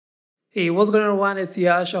Hey, what's going on everyone? It's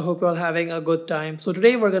Yash. I hope you're all having a good time. So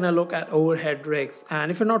today we're going to look at overhead rigs.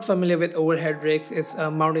 And if you're not familiar with overhead rigs, it's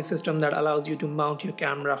a mounting system that allows you to mount your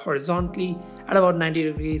camera horizontally at about 90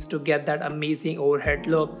 degrees to get that amazing overhead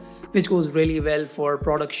look, which goes really well for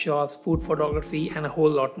product shots, food photography, and a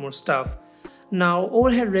whole lot more stuff. Now,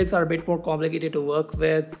 overhead rigs are a bit more complicated to work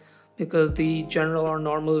with because the general or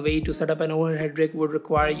normal way to set up an overhead rig would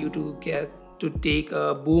require you to take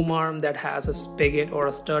a boom arm that has a spigot or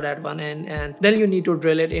a stud at one end, and then you need to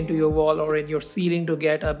drill it into your wall or in your ceiling to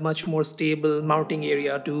get a much more stable mounting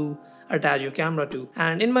area to attach your camera to.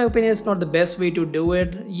 And in my opinion, it's not the best way to do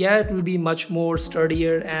it. Yeah, it will be much more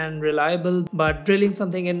sturdier and reliable, but drilling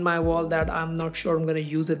something in my wall that I'm not sure I'm going to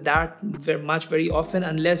use it that very often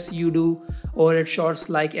unless you do overhead shots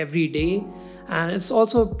like every day. And it's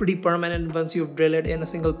also pretty permanent once you drill it in a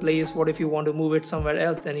single place. What if you want to move it somewhere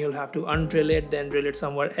else? Then you'll have to undrill it, then drill it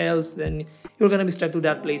somewhere else, then you're going to be stuck to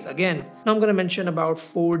that place again. Now I'm going to mention about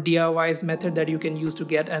 4 DIYs method that you can use to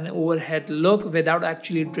get an overhead look without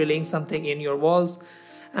actually drilling something in your walls.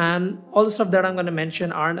 And all the stuff that I'm going to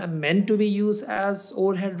mention aren't meant to be used as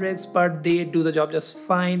overhead rigs, but they do the job just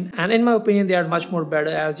fine. And in my opinion, they are much more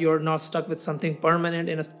better as you're not stuck with something permanent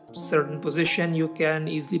in a certain position. You can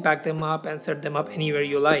easily pack them up and set them up anywhere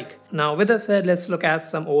you like. Now, with that said, let's look at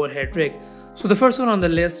some overhead rig. So the first one on the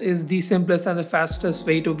list is the simplest and the fastest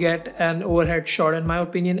way to get an overhead shot in my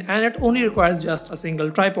opinion, and it only requires just a single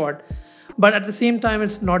tripod. But at the same time,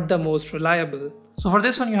 it's not the most reliable. So for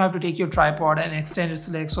this one, you have to take your tripod and extend its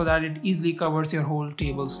legs so that it easily covers your whole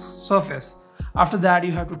table's surface. After that,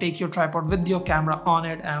 you have to take your tripod with your camera on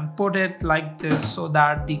it and put it like this so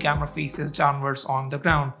that the camera faces downwards on the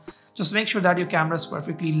ground. Just make sure that your camera is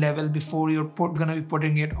perfectly level before you're gonna be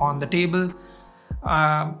putting it on the table.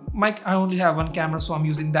 I only have one camera, so I'm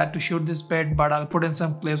using that to shoot this bit, but I'll put in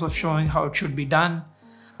some clips of showing how it should be done.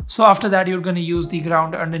 So after that, you're going to use the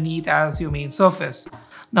ground underneath as your main surface.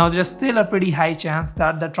 Now there's still a pretty high chance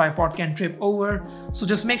that the tripod can trip over, so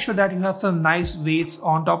just make sure that you have some nice weights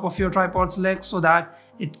on top of your tripod's legs so that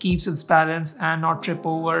it keeps its balance and not trip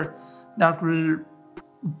over. That will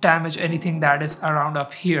damage anything that is around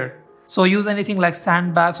up here. So use anything like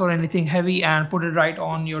sandbags or anything heavy and put it right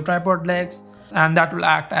on your tripod legs, and that will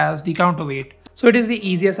act as the counterweight. So it is the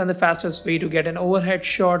easiest and the fastest way to get an overhead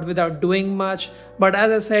shot without doing much, but as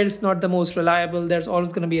I said, it's not the most reliable. There's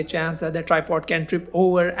always going to be a chance that the tripod can trip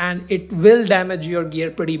over and it will damage your gear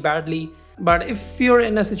pretty badly. But if you're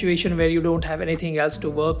in a situation where you don't have anything else to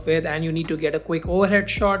work with and you need to get a quick overhead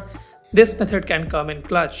shot, this method can come in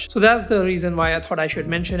clutch. So that's the reason why I thought I should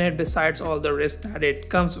mention it, besides all the risks that it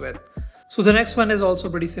comes with. So the next one is also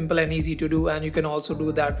pretty simple and easy to do, and you can also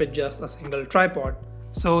do that with just a single tripod.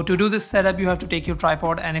 So to do this setup, you have to take your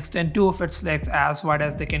tripod and extend 2 of its legs as wide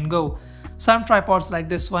as they can go. Some tripods like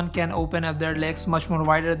this one can open up their legs much more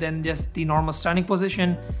wider than just the normal standing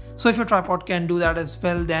position. So if your tripod can do that as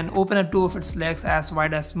well, then open up 2 of its legs as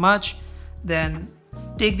wide as much. Then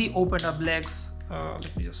take the opened up legs,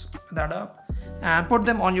 let me just open that up, and put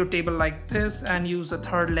them on your table like this and use the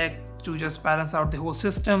third leg to just balance out the whole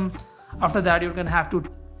system. After that, you're gonna have to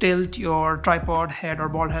tilt your tripod head or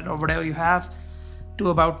ball head or whatever you have to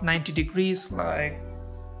about 90 degrees.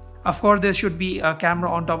 Of course, there should be a camera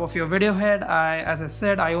on top of your video head. As I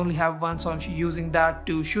said, I only have one, so I'm using that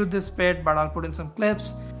to shoot this bit, but I'll put in some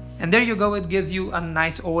clips. And there you go, it gives you a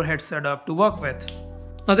nice overhead setup to work with.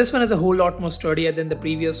 Now this one is a whole lot more sturdier than the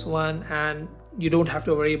previous one, and you don't have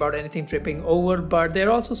to worry about anything tripping over, but there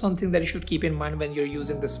are also something that you should keep in mind when you're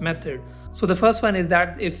using this method. So the first one is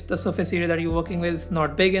that if the surface area that you're working with is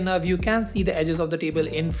not big enough, you can see the edges of the table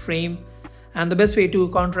in frame. And the best way to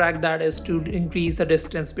counteract that is to increase the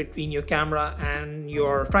distance between your camera and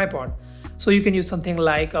your tripod. So you can use something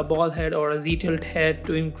like a ball head or a Z-tilt head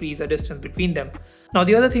to increase the distance between them. Now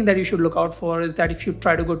the other thing that you should look out for is that if you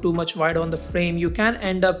try to go too much wide on the frame, you can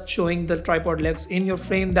end up showing the tripod legs in your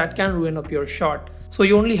frame. That can ruin up your shot. So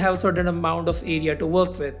you only have a certain amount of area to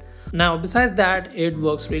work with. Now besides that, it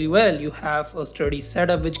works really well. You have a sturdy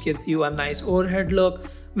setup which gives you a nice overhead look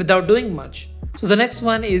without doing much. So the next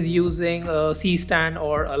one is using a C-stand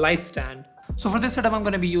or a light stand. So for this setup, I'm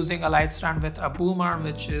going to be using a light stand with a boom arm,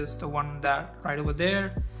 which is the one that right over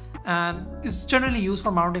there. And it's generally used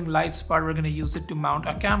for mounting lights, but we're going to use it to mount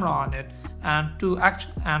a camera on it. And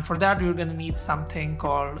for that, we're going to need something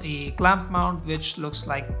called a clamp mount, which looks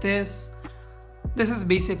like this. This is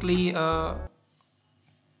basically a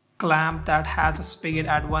clamp that has a spigot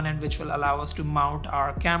at one end, which will allow us to mount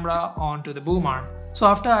our camera onto the boom arm. So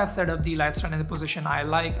after I've set up the light stand in the position I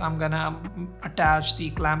like, I'm gonna attach the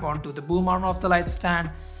clamp onto the boom arm of the light stand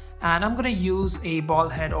And I'm gonna use a ball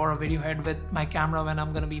head or a video head with my camera when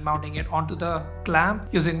I'm gonna be mounting it onto the clamp,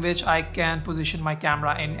 using which I can position my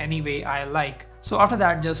camera in any way I like. So after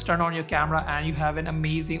that, just turn on your camera and you have an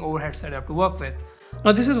amazing overhead setup to work with.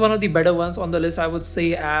 Now this is one of the better ones on the list, I would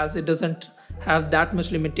say, as it doesn't have that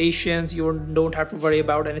much limitations. You don't have to worry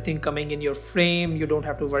about anything coming in your frame, you don't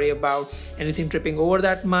have to worry about anything tripping over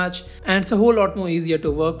that much, and it's a whole lot more easier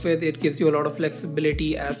to work with. It gives you a lot of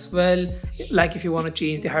flexibility as well. Like if you want to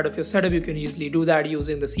change the height of your setup, you can easily do that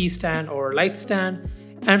using the C stand or light stand.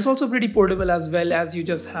 And it's also pretty portable as well, as you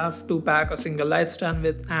just have to pack a single light stand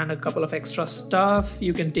with and a couple of extra stuff.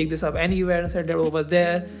 You can take this up anywhere and set it over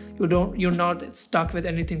there. You're not stuck with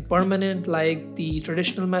anything permanent like the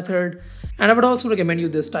traditional method. And I would also recommend you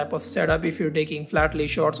this type of setup if you're taking flat lay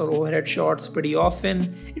shots or overhead shots pretty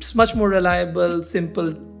often. It's much more reliable,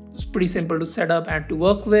 simple. It's pretty simple to set up and to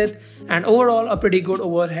work with, and overall a pretty good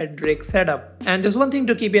overhead rig setup. And just one thing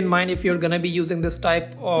to keep in mind if you're gonna be using this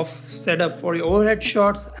type of setup for your overhead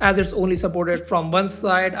shots, as it's only supported from one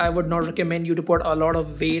side, I would not recommend you to put a lot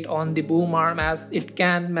of weight on the boom arm, as it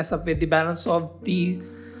can mess up with the balance of the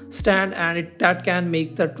stand, and that can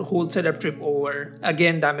make the whole setup trip over,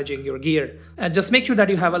 again damaging your gear. And just make sure that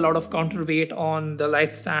you have a lot of counterweight on the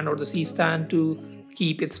light stand or the C stand to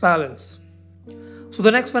keep its balance. So the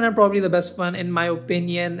next one, and probably the best one in my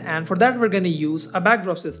opinion, and for that we're going to use a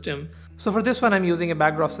backdrop system. So for this one I'm using a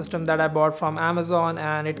backdrop system that I bought from Amazon,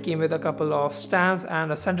 and it came with a couple of stands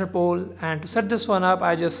and a center pole. And to set this one up,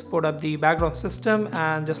 I just put up the backdrop system,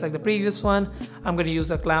 and just like the previous one, I'm going to use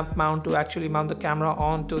a clamp mount to actually mount the camera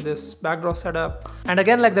onto this backdrop setup. And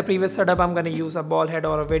again, like the previous setup, I'm going to use a ball head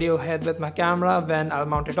or a video head with my camera when I'll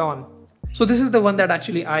mount it on. So this is the one that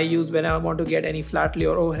actually I use when I want to get any flat lay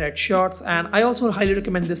or overhead shots, and I also highly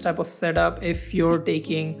recommend this type of setup if you're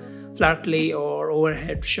taking flat lay or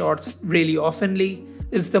overhead shots really oftenly.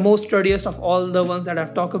 It's the most sturdiest of all the ones that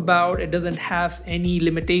I've talked about. It doesn't have any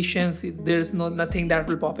limitations. There's nothing that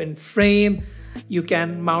will pop in frame. You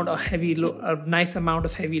can mount a nice amount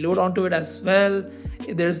of heavy load onto it as well.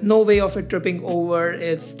 There's no way of it tripping over.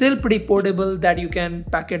 It's still pretty portable that you can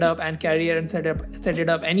pack it up and carry it and set it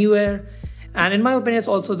up anywhere. And in my opinion, it's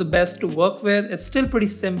also the best to work with. It's still pretty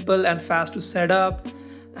simple and fast to set up.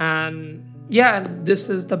 And yeah, this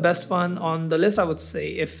is the best one on the list, I would say.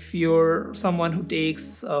 If you're someone who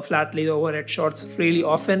takes flat lay overhead shots really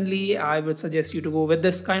oftenly, I would suggest you to go with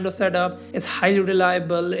this kind of setup. It's highly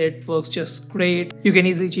reliable, it works just great. You can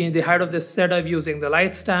easily change the height of this setup using the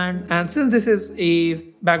light stand. And since this is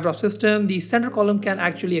a backdrop system, the center column can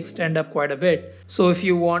actually extend up quite a bit. So if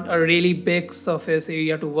you want a really big surface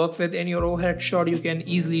area to work with in your overhead shot, you can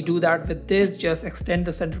easily do that with this. Just extend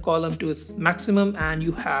the center column to its maximum and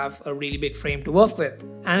you have a really big frame to work with.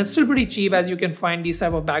 And it's still pretty cheap, as you can find these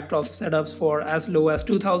type of backdrop setups for as low as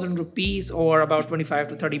 2,000 rupees or about 25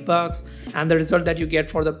 to 30 bucks. And the result that you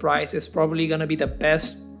get for the price is probably gonna be the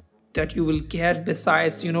best that you will get,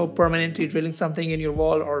 besides, permanently drilling something in your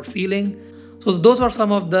wall or ceiling. So those are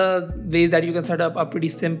some of the ways that you can set up a pretty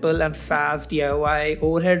simple and fast DIY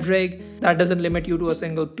overhead rig that doesn't limit you to a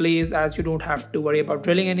single place, as you don't have to worry about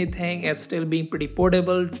drilling anything. It's still being pretty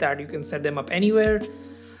portable that you can set them up anywhere.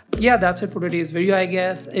 Yeah, that's it for today's video, I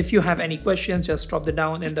guess. If you have any questions, just drop them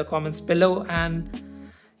down in the comments below. And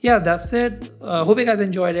yeah, that's it. Hope you guys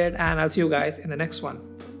enjoyed it, and I'll see you guys in the next one.